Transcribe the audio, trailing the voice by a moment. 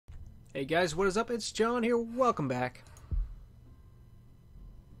Hey guys, what is up? It's John here. Welcome back.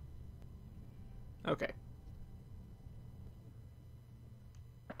 Okay.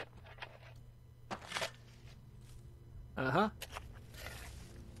 Uh-huh.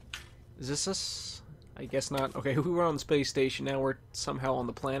 Is this us? I guess not. Okay, we were on the space station. Now we're somehow on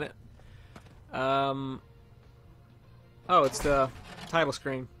the planet. Oh, it's the title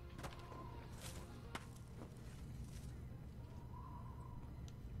screen.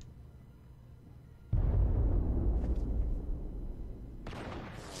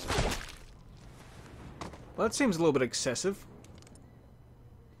 Well, that seems a little bit excessive.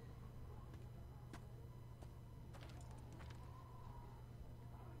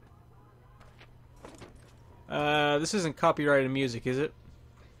 This isn't copyrighted music, is it?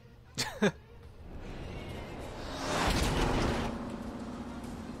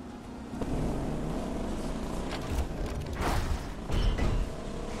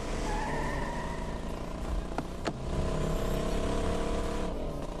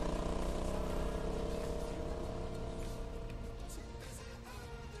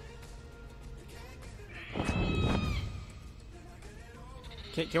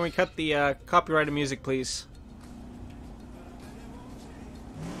 Can we cut the copyrighted music, please?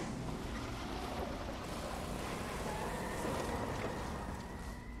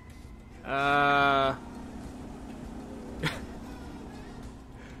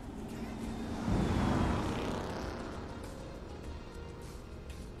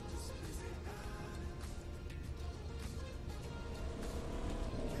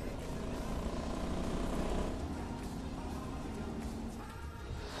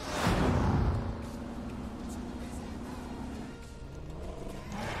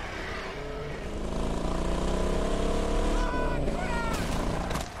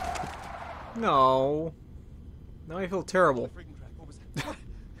 No. Now I feel terrible.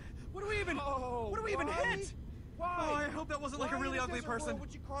 What do we even? What do we even hit? Why? Oh, I hope that wasn't like a really ugly person.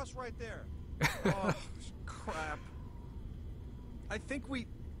 What'd you cross right there? Oh, crap. I think we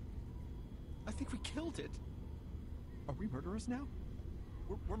killed it. Are we murderers now?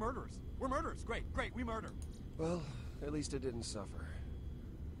 We're murderers. We're murderers. Great, we murder. Well, at least it didn't suffer.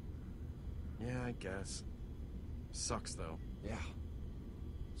 Yeah, I guess. Sucks though. Yeah.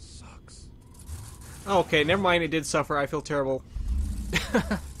 Sucks. Okay, never mind. It did suffer. I feel terrible.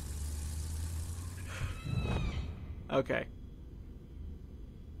 Okay.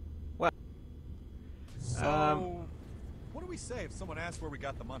 Well. So, what do we say if someone asks where we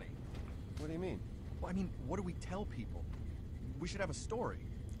got the money? What do you mean? Well, I mean, what do we tell people? We should have a story.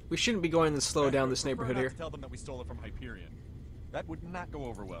 We shouldn't be going to slow down this neighborhood Prefer not here. to tell them that we stole it from Hyperion. That would not go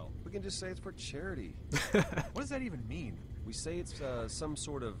over well. We can just say it's for charity. What does that even mean? We say it's some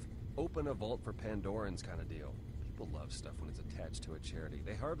sort of open a vault for Pandorans kind of deal. People love stuff when it's attached to a charity.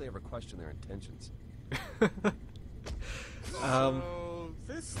 They hardly ever question their intentions. So,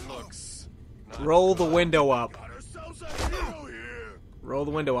 this looks... Roll the window up. Got ourselves a hero here. Roll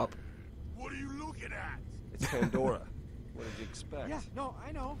the window up. What are you looking at? It's Pandora. What did you expect? Yeah, no,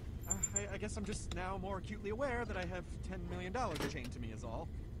 I know. I guess I'm just now more acutely aware that I have $10 million chained to me is all.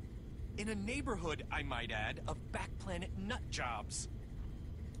 In a neighborhood, I might add, of backplanet nut jobs.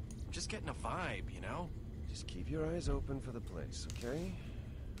 I'm just getting a vibe, you know? Just keep your eyes open for the place, okay?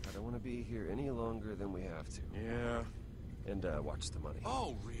 I don't want to be here any longer than we have to. Yeah. And watch the money.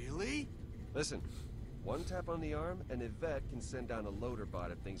 Oh, really? Listen, one tap on the arm, and Yvette can send down a loader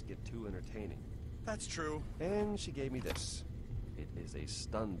bot if things get too entertaining. That's true. And she gave me this. It is a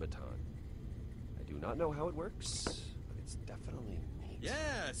stun baton. I do not know how it works, but it's definitely neat.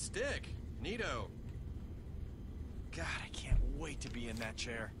 Yeah, stick. Neato. God, I can't wait to be in that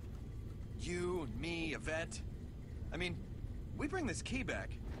chair. You and me, Yvette. I mean, we bring this key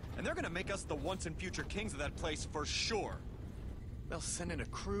back, and they're gonna make us the once and future kings of that place for sure. They'll send in a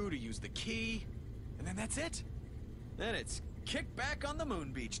crew to use the key, and then that's it. Then it's kick back on the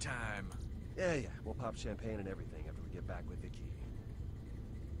moon beach time. Yeah, we'll pop champagne and everything after we get back with the key.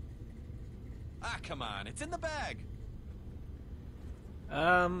 Ah, come on, it's in the bag.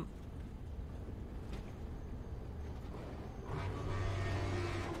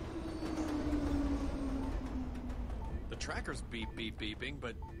 The tracker's beeping,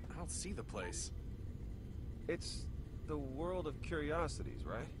 but I don't see the place. It's the world of curiosities,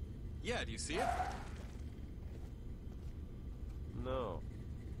 right? Yeah, do you see it? No.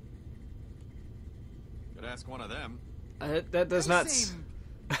 Could ask one of them. That does They not... seem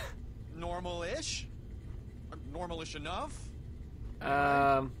normal-ish? Normal-ish enough?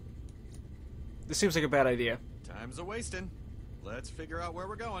 This seems like a bad idea. Time's a-wasting. Let's figure out where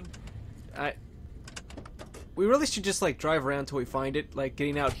we're going. We really should just, like, drive around till we find it. Like,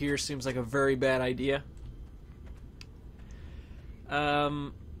 getting out here seems like a very bad idea.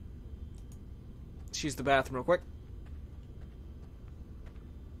 Let's use the bathroom real quick.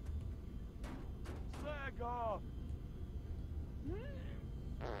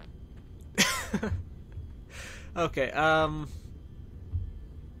 Okay,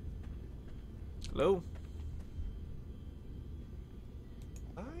 hello?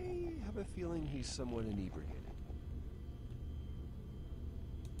 I have a feeling he's somewhat inebriated.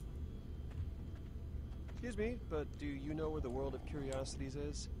 Excuse me, but do you know where the World of Curiosities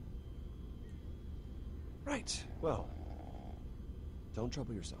is? Right, well, don't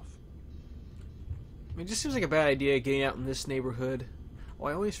trouble yourself. I mean, it just seems like a bad idea getting out in this neighborhood. Oh,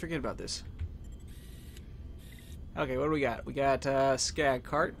 I always forget about this. Okay, what do we got? We got skag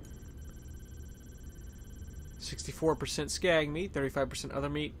cart. 64% skag meat, 35% other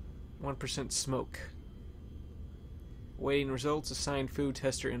meat, 1% smoke. Waiting results, assigned food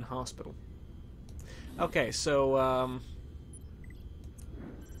tester in hospital. Okay, so,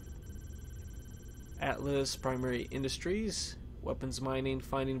 Atlas, primary industries, weapons mining,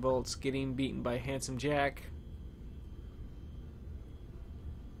 finding vaults, getting beaten by Handsome Jack.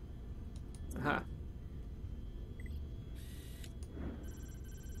 Aha.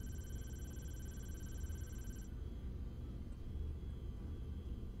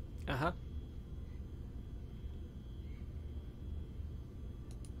 Uh-huh.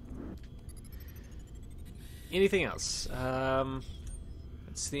 Anything else?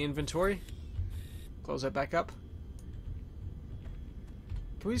 That's the inventory. Close that back up.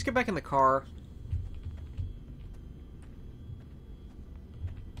 Can we just get back in the car?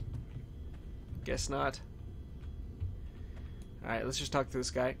 Guess not. Alright, let's just talk to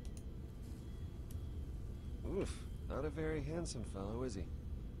this guy. Oof, not a very handsome fellow, is he?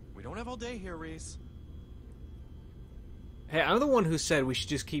 We don't have all day here, Reese. Hey, I'm the one who said we should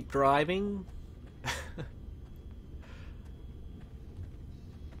just keep driving.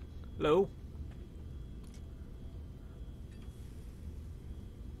 Hello?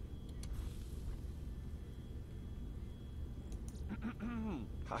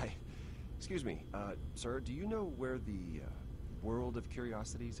 Hi. Excuse me, sir, do you know where the World of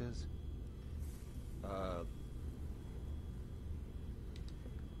Curiosities is?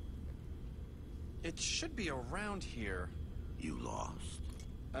 It should be around here. You lost.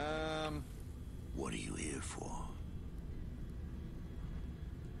 What are you here for?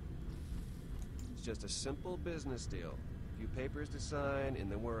 It's just a simple business deal. A few papers to sign,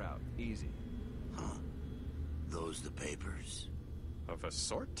 and then we're out. Easy. Huh? Those the papers? Of a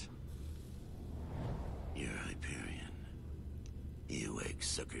sort? You're Hyperion. You egg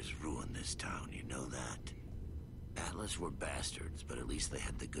suckers ruined this town, you know that? Atlas were bastards, but at least they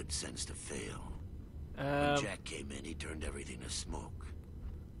had the good sense to fail. When Jack came in, he turned everything to smoke.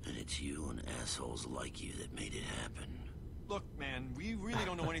 And it's you and assholes like you that made it happen. Look, man, we really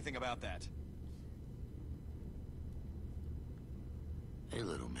don't know anything about that. Hey,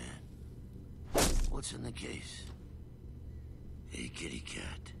 little man. What's in the case? Hey, kitty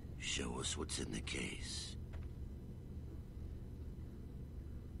cat. Show us what's in the case.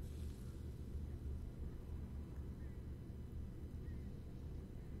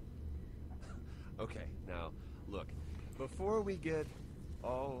 Okay, now, look, before we get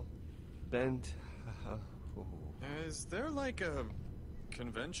all bent... oh. Is there like a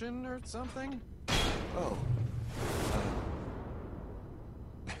convention or something? Oh.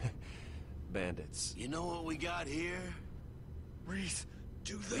 Bandits. You know what we got here? Reese,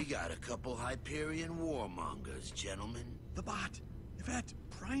 do We got a couple Hyperion warmongers, gentlemen. the bot. Yvette,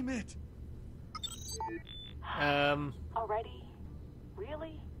 prime it. Already?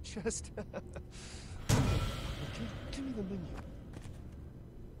 Really? Just... give me the menu.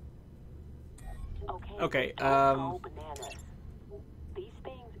 Okay. Okay, bananas. These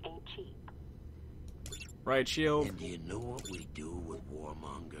things ain't cheap. right shield. And do you know what we do with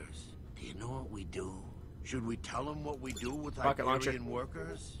warmongers? Do you know what we do? Should we tell them what we do with Rocket launcher. Hyperion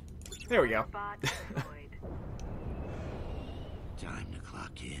workers? There we go. Bot destroyed. Time to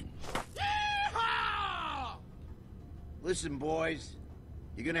clock in. Listen, boys.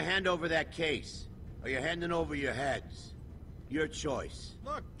 You're gonna hand over that case, or you're handing over your heads. Your choice.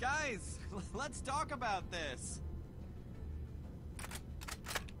 Look, guys, let's talk about this.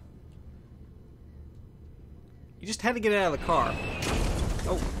 You just had to get out of the car.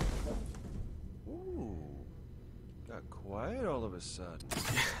 Oh. Ooh. Got quiet all of a sudden.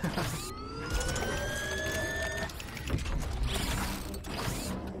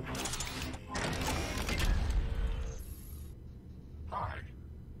 Hi.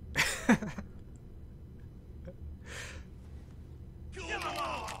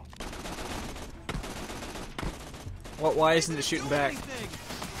 What? Why isn't it shooting back?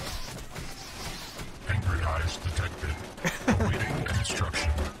 Angry eyes detected. Awaiting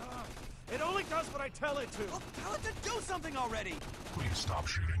instruction. It only does what I tell it to. Well, tell it to do something already. Please stop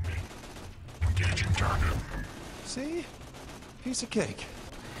shooting me. Engaging target. See? Piece of cake.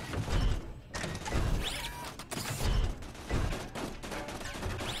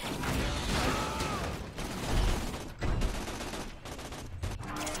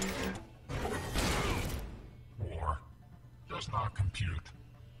 War does not compute.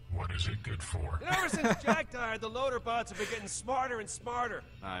 What is it good for? And ever since Jack died, the loader bots have been getting smarter and smarter.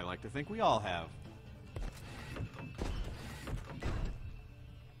 I like to think we all have.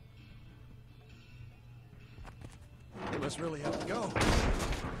 We must really have to go.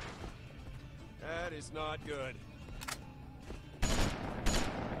 That is not good.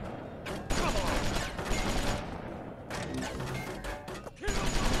 Come on!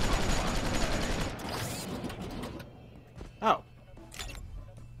 Oh.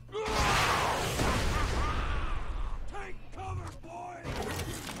 Take cover, boy!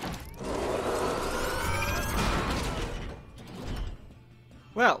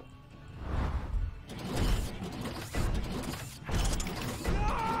 Well.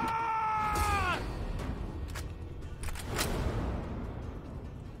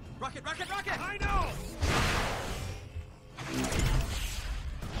 Rocket, rocket, rocket! I know!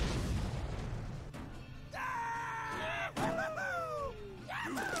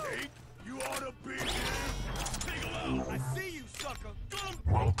 You ought to be here! Take him out! I see you, sucker!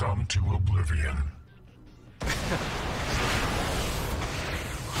 Welcome to Oblivion.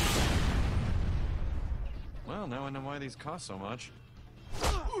 Well, now I know why these cost so much.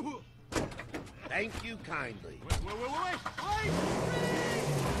 Thank you kindly. Wait!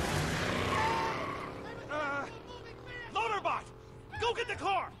 Loaderbot! Go get the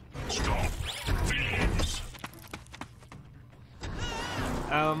car! Stop. Thieves.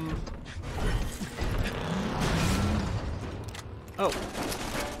 Oh.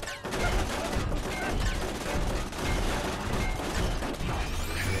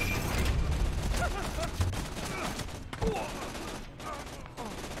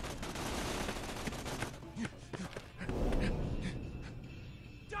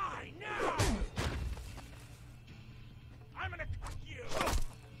 Die now! I'm gonna cook you!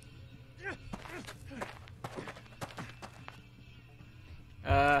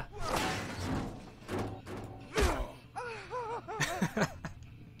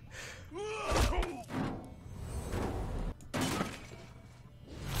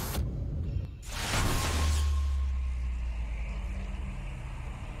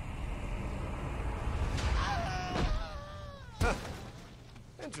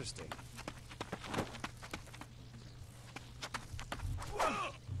 Interesting.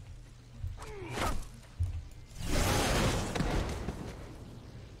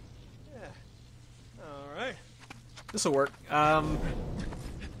 Yeah. All right. This'll work.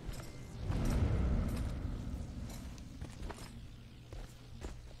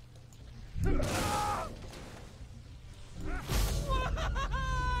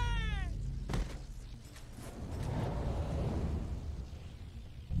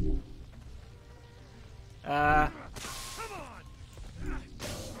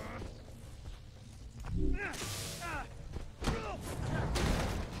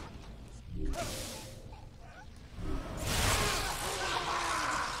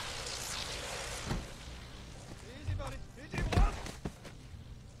 Easy, buddy. Easy, what?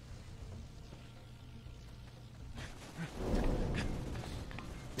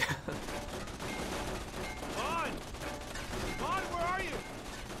 Vaughn! Vaughn, where are you?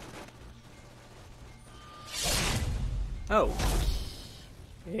 Oh.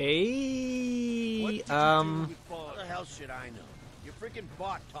 Hey. What did you do with How Vaughn? the hell should I know? Your freaking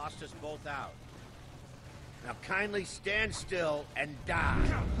bot tossed us both out. Now kindly stand still and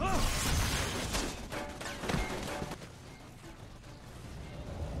die.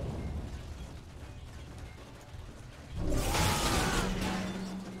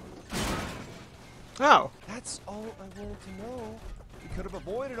 Oh. That's all I wanted to know. We could have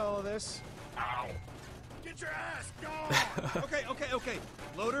avoided all of this. Ow. Get your ass gone! Okay.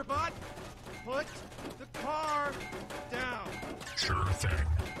 Loaderbot, put the car down. Sure thing.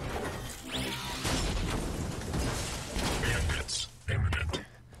 Bandits imminent.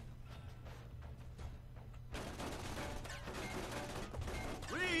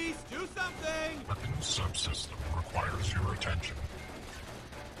 Please, do something! Weapons subsystem requires your attention.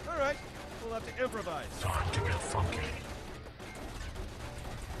 All right, we'll have to improvise. Time to get funky.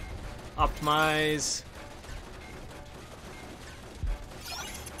 Optimize.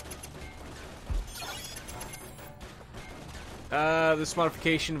 This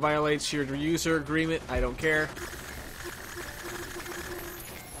modification violates your user agreement. I don't care.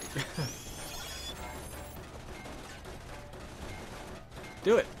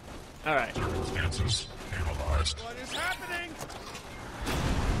 Do it. Alright. Circumstances analyzed. What is happening?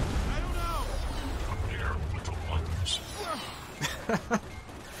 I don't know. Come here, little ones.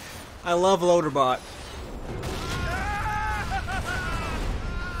 I love Loaderbot.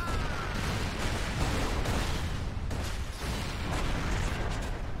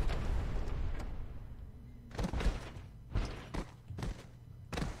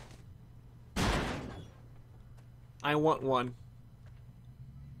 I want one.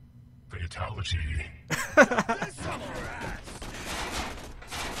 Fatality. We're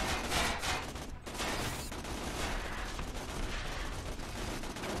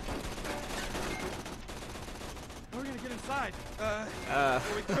gonna get inside. Well,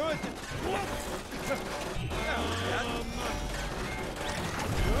 we could.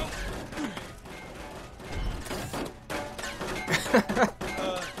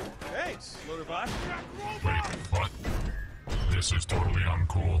 Thanks, Loaderbot. Wait, what? This is totally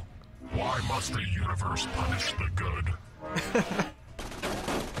uncool. Why must the universe punish the good?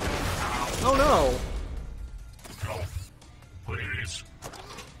 Oh no! Help, please.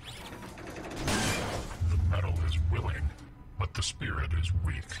 The metal is willing, but the spirit is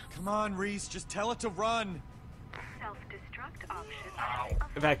weak. Come on, Reese, just tell it to run. Self-destruct option. Ow.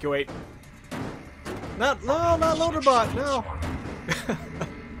 Evacuate. Not Loaderbot, no!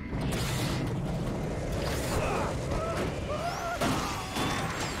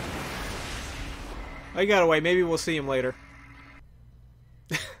 I got away. Maybe we'll see him later.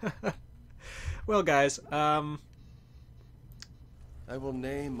 Well, guys, I will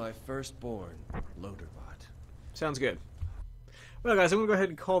name my firstborn Loaderbot. sounds good. Well, guys, I'm going to go ahead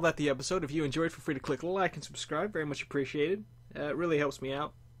and call that the episode. If you enjoyed, feel free to click like and subscribe. Very much appreciated. It really helps me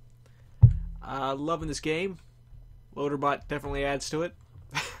out. Loving this game. Loaderbot definitely adds to it.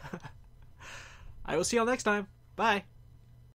 I will see y'all next time. Bye.